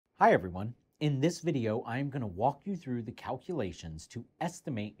Hi everyone. In this video, I'm going to walk you through the calculations to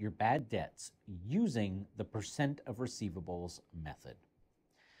estimate your bad debts using the percent of receivables method.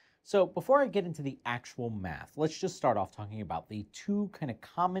 So before I get into the actual math, let's just start off talking about the two kind of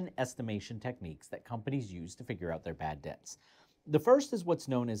common estimation techniques that companies use to figure out their bad debts. The first is what's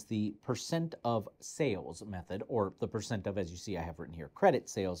known as the percent of sales method, or the percent of, as you see I have written here, credit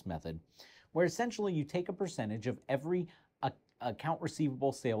sales method, where essentially you take a percentage of every account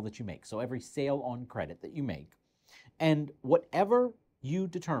receivable sale that you make, so every sale on credit that you make, and whatever you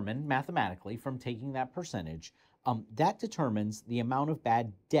determine mathematically from taking that percentage, that determines the amount of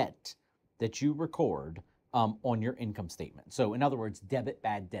bad debt that you record on your income statement. So in other words, debit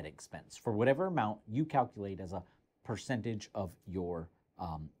bad debt expense for whatever amount you calculate as a percentage of your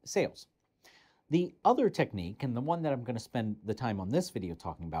sales. The other technique, and the one that I'm going to spend the time on this video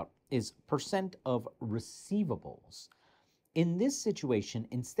talking about, is percent of receivables. In this situation,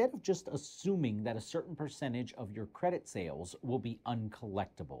 instead of just assuming that a certain percentage of your credit sales will be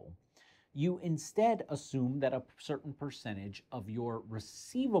uncollectible, you instead assume that a certain percentage of your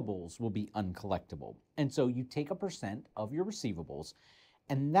receivables will be uncollectible. And so you take a percent of your receivables,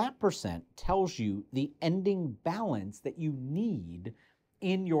 and that percent tells you the ending balance that you need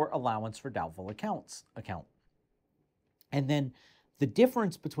in your allowance for doubtful accounts account. And then the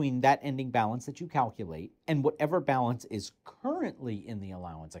difference between that ending balance that you calculate and whatever balance is currently in the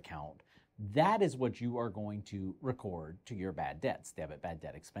allowance account, that is what you are going to record to your bad debts: debit bad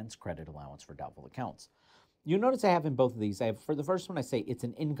debt expense, credit allowance for doubtful accounts. You'll notice I have in both of these, for the first one I say it's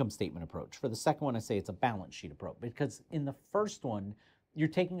an income statement approach. For the second one I say it's a balance sheet approach, because in the first one you're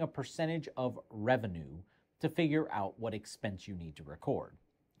taking a percentage of revenue to figure out what expense you need to record.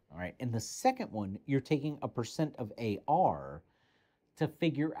 All right. In the second one, you're taking a percent of AR to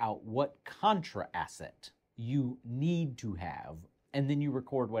figure out what contra asset you need to have, and then you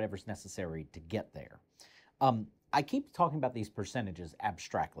record whatever's necessary to get there. I keep talking about these percentages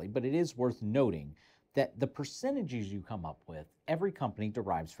abstractly, but it is worth noting that the percentages you come up with, every company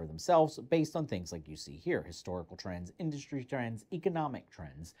derives for themselves based on things like you see here: historical trends, industry trends, economic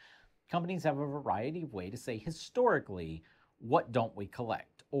trends. Companies have a variety of ways to say historically, what don't we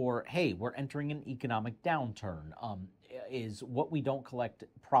collect? Or, hey, we're entering an economic downturn. Is what we don't collect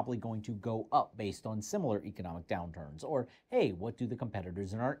probably going to go up based on similar economic downturns? Or, hey, what do the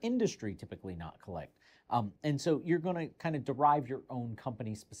competitors in our industry typically not collect? And so you're going to kind of derive your own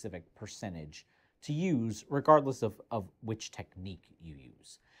company-specific percentage to use regardless of which technique you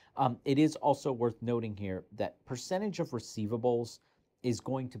use. It is also worth noting here that percentage of receivables is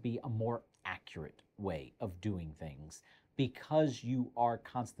going to be a more accurate way of doing things, because you are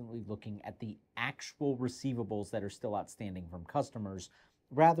constantly looking at the actual receivables that are still outstanding from customers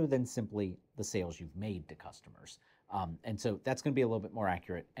rather than simply the sales you've made to customers. And so that's going to be a little bit more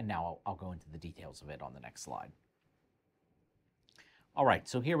accurate, and now I'll go into the details of it on the next slide. All right,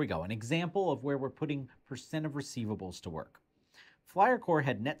 so here we go. An example of where we're putting percent of receivables to work. FlyerCore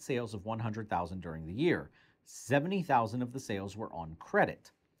had net sales of $100,000 during the year. $70,000 of the sales were on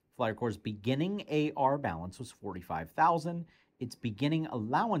credit. FlyerCore's beginning AR balance was $45,000. Its beginning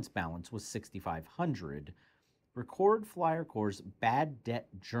allowance balance was $6,500. Record FlyerCore's bad debt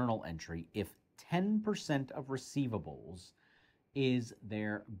journal entry if 10% of receivables is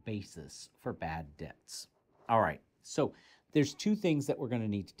their basis for bad debts. All right, so there's two things that we're going to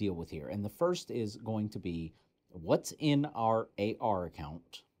need to deal with here. And the first is going to be what's in our AR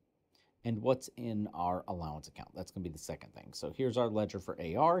account and what's in our allowance account. That's going to be the second thing. So here's our ledger for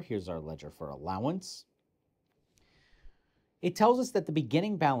AR. Here's our ledger for allowance. It tells us that the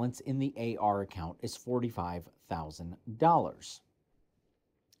beginning balance in the AR account is $45,000.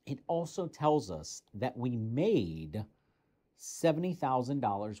 It also tells us that we made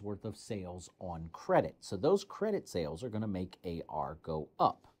 $70,000 worth of sales on credit. So those credit sales are going to make AR go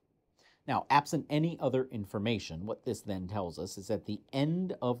up. Now, absent any other information, what this then tells us is at the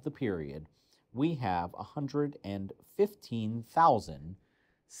end of the period, we have $115,000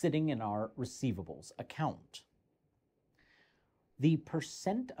 sitting in our receivables account. The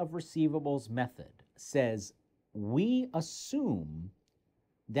percent of receivables method says we assume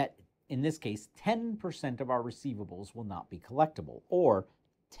that, in this case, 10% of our receivables will not be collectible, or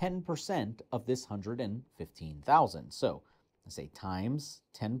 10% of this $115,000. So I say times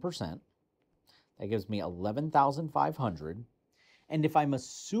 10%. That gives me $11,500. And if I'm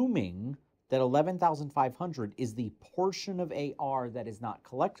assuming that $11,500 is the portion of AR that is not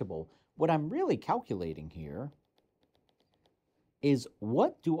collectible, what I'm really calculating here is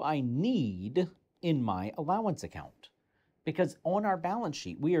what do I need in my allowance account? Because on our balance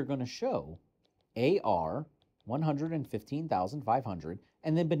sheet, we are going to show AR $115,500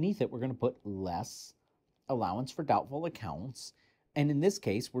 And then beneath it, we're going to put less allowance for doubtful accounts. And in this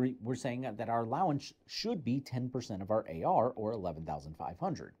case, we're saying that our allowance should be 10% of our AR, or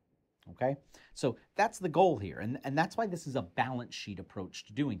 11,500. Okay, so that's the goal here. And that's why this is a balance sheet approach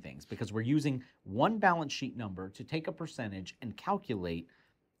to doing things, because we're using one balance sheet number to take a percentage and calculate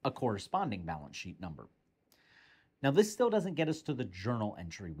a corresponding balance sheet number. Now, this still doesn't get us to the journal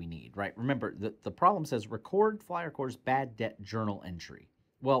entry we need, right? Remember, the problem says record FlyRCor's bad debt journal entry.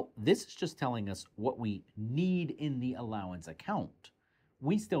 Well, this is just telling us what we need in the allowance account.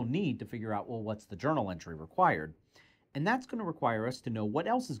 We still need to figure out, well, what's the journal entry required? And that's going to require us to know what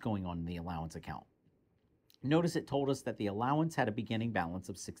else is going on in the allowance account. Notice it told us that the allowance had a beginning balance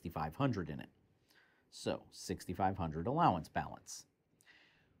of $6,500 in it. So, $6,500 allowance balance.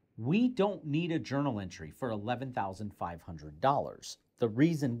 We don't need a journal entry for $11,500. The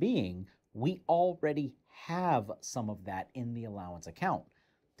reason being, we already have some of that in the allowance account.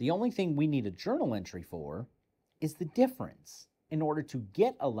 The only thing we need a journal entry for is the difference in order to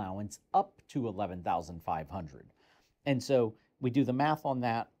get allowance up to $11,500. And so we do the math on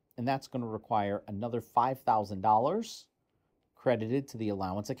that, and that's going to require another $5,000 credited to the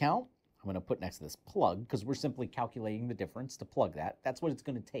allowance account. I'm going to put next to this plug, because we're simply calculating the difference to plug that. That's what it's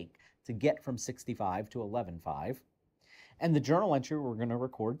going to take to get from 65 to 11.5. And the journal entry we're going to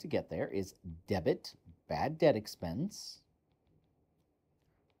record to get there is debit bad debt expense,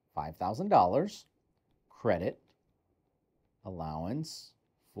 $5,000, credit allowance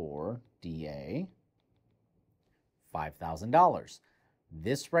for DA, $5,000.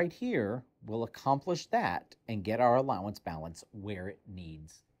 This right here will accomplish that and get our allowance balance where it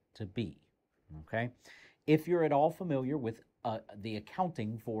needs to be. Okay? If you're at all familiar with the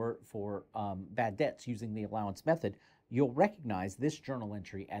accounting for bad debts using the allowance method, you'll recognize this journal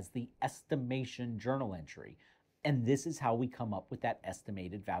entry as the estimation journal entry. And this is how we come up with that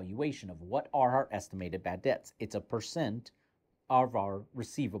estimated valuation of what are our estimated bad debts. It's a percent of our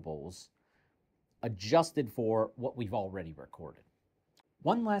receivables adjusted for what we've already recorded.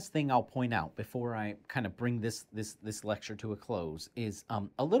 One last thing I'll point out before I kind of bring this lecture to a close is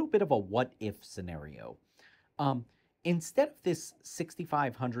a little bit of a what-if scenario. Instead of this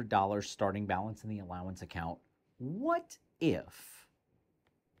 $6,500 starting balance in the allowance account, what if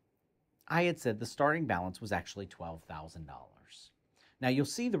I had said the starting balance was actually $12,000? Now, you'll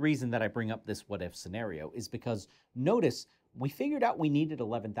see the reason that I bring up this what-if scenario is because, notice, we figured out we needed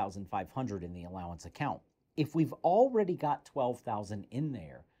 $11,500 in the allowance account. If we've already got $12,000 in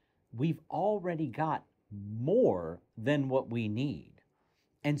there, we've already got more than what we need.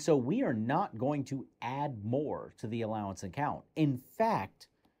 And so we are not going to add more to the allowance account. In fact,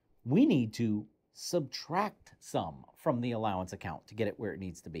 we need to subtract some from the allowance account to get it where it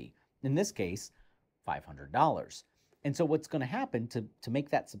needs to be. In this case, $500. And so what's going to happen to make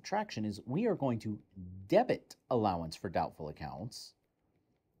that subtraction is we are going to debit allowance for doubtful accounts,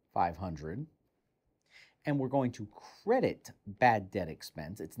 $500, and we're going to credit bad debt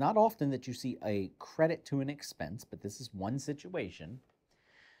expense. It's not often that you see a credit to an expense, but this is one situation.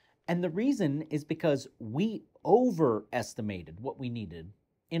 And the reason is because we overestimated what we needed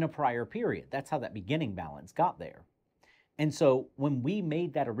in a prior period. That's how that beginning balance got there. And so when we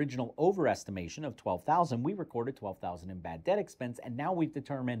made that original overestimation of $12,000, we recorded $12,000 in bad debt expense, and now we've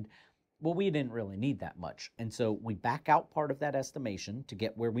determined, well, we didn't really need that much. And so we back out part of that estimation to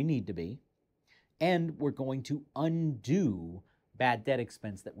get where we need to be, and we're going to undo bad debt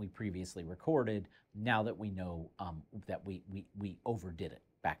expense that we previously recorded now that we know that we overdid it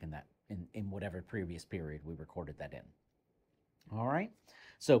back in whatever previous period we recorded that in. All right?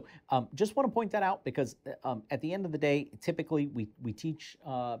 So just want to point that out because at the end of the day, typically we teach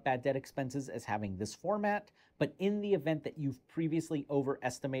bad debt expenses as having this format, but in the event that you've previously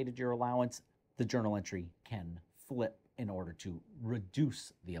overestimated your allowance, the journal entry can flip in order to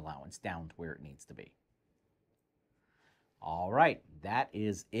reduce the allowance down to where it needs to be. All right, that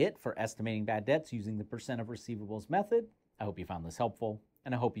is it for estimating bad debts using the percent of receivables method. I hope you found this helpful,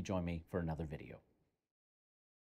 and I hope you join me for another video.